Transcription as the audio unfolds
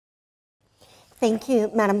Thank you,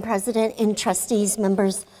 Madam President and trustees,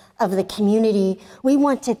 members of the community. We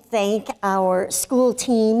want to thank our school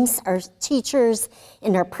teams, our teachers,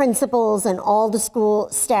 and our principals, and all the school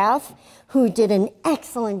staff who did an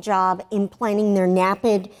excellent job in planning their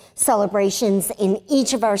NAAPID celebrations in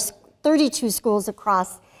each of our 32 schools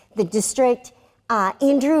across the district.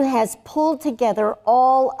 Andrew has pulled together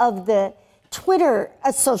all of the Twitter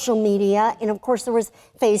social media, and of course there was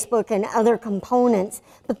Facebook and other components,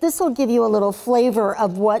 but this will give you a little flavor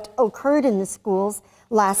of what occurred in the schools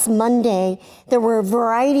last Monday. There were a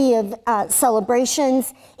variety of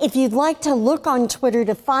celebrations. If you'd like to look on Twitter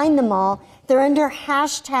to find them all, they're under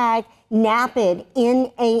hashtag NAAPID,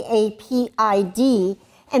 N-A-A-P-I-D,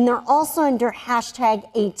 and they're also under hashtag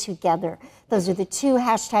 #ATogether. Those are the two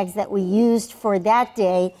hashtags that we used for that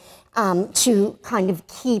day to kind of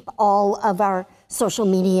keep all of our social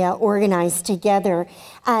media organized together.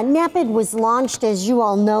 NAAPID was launched, as you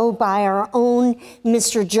all know, by our own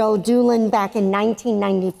Mr. Joe Doolin back in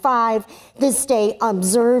 1995. This day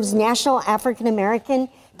observes National African American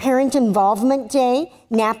Parent Involvement Day,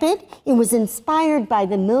 NAAPID. It was inspired by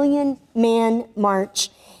the Million Man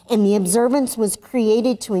March, and the observance was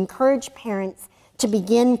created to encourage parents to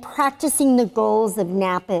begin practicing the goals of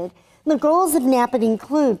NAAPID. The goals of NAAPID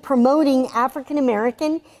include promoting African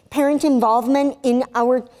American parent involvement in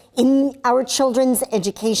our children's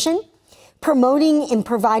education, promoting and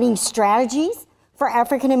providing strategies for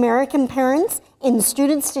African American parents and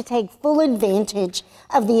students to take full advantage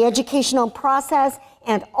of the educational process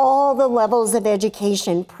at all the levels of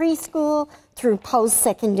education, preschool through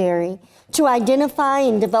post-secondary, to identify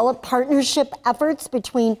and develop partnership efforts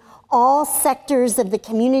between all sectors of the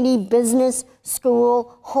community, business,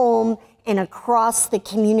 school, home, and across the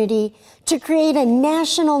community, to create a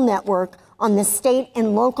national network on the state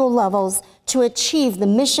and local levels to achieve the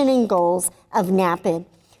mission and goals of NAAPID,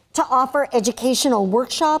 to offer educational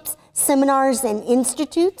workshops, seminars, and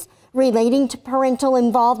institutes relating to parental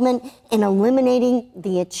involvement and eliminating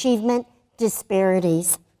the achievement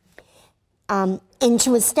disparities, and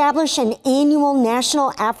to establish an annual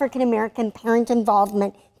National African American Parent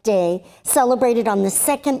Involvement Day celebrated on the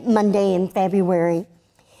second Monday in February.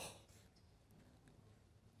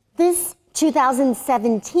 This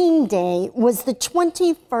 2017 day was the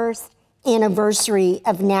 21st anniversary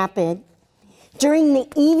of NAAPID. During the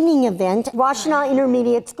evening event, Washtenaw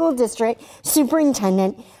Intermediate School District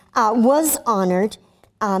Superintendent was honored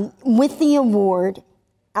with the award,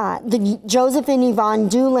 the Joseph and Yvonne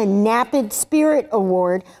Doolin NAAPID Spirit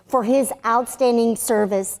Award for his outstanding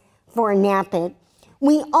service for NAAPID.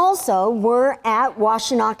 We also were at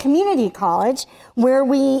Washtenaw Community College, where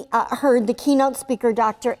we heard the keynote speaker,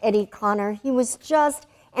 Dr. Eddie Connor. He was just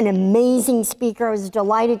an amazing speaker. I was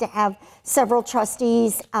delighted to have several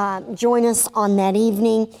trustees join us on that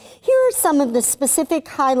evening. Here are some of the specific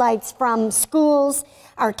highlights from schools.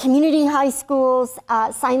 Our community high schools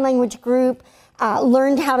sign language group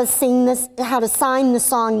learned how to sign the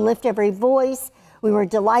song "Lift Every Voice." We were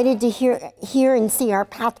delighted to hear and see our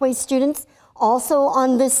Pathway students also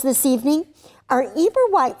on this evening. Our Eber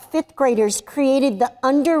White fifth graders created the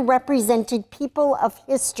Underrepresented People of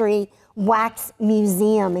History Wax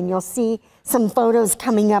Museum, and you'll see some photos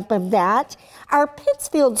coming up of that. Our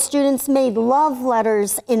Pittsfield students made love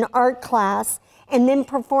letters in art class and then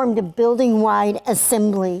performed a building-wide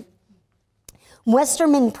assembly.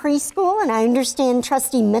 Westerman Preschool, and I understand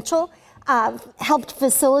Trustee Mitchell helped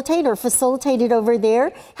facilitated over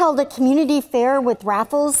there, held a community fair with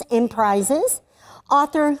raffles and prizes.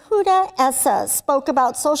 Author Huda Essa spoke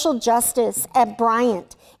about social justice at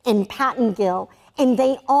Bryant and Pattongill, and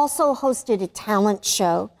they also hosted a talent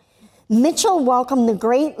show. Mitchell welcomed the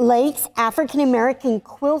Great Lakes African American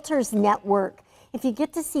Quilters Network. If you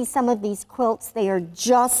get to see some of these quilts, they are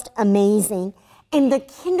just amazing. And the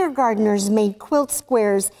kindergartners made quilt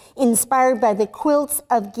squares inspired by the quilts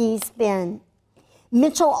of Gee's Bend.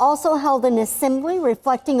 Mitchell also held an assembly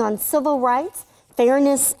reflecting on civil rights,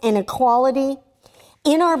 fairness, and equality.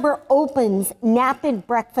 Ann Arbor Open's NAAPID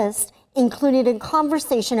breakfast included a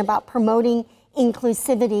conversation about promoting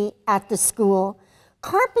inclusivity at the school.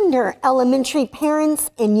 Carpenter Elementary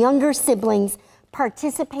parents and younger siblings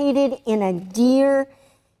participated in a Dear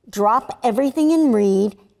Drop Everything and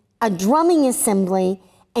Read, a drumming assembly,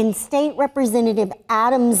 and State Representative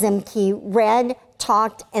Adam Zemke read,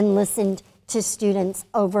 talked, and listened to students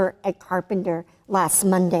over at Carpenter last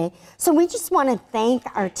Monday. So we just want to thank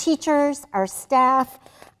our teachers, our staff,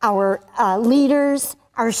 our leaders,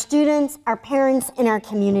 our students, our parents, and our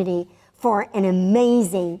community for an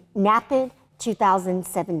amazing NAAPID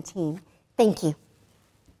 2017. Thank you.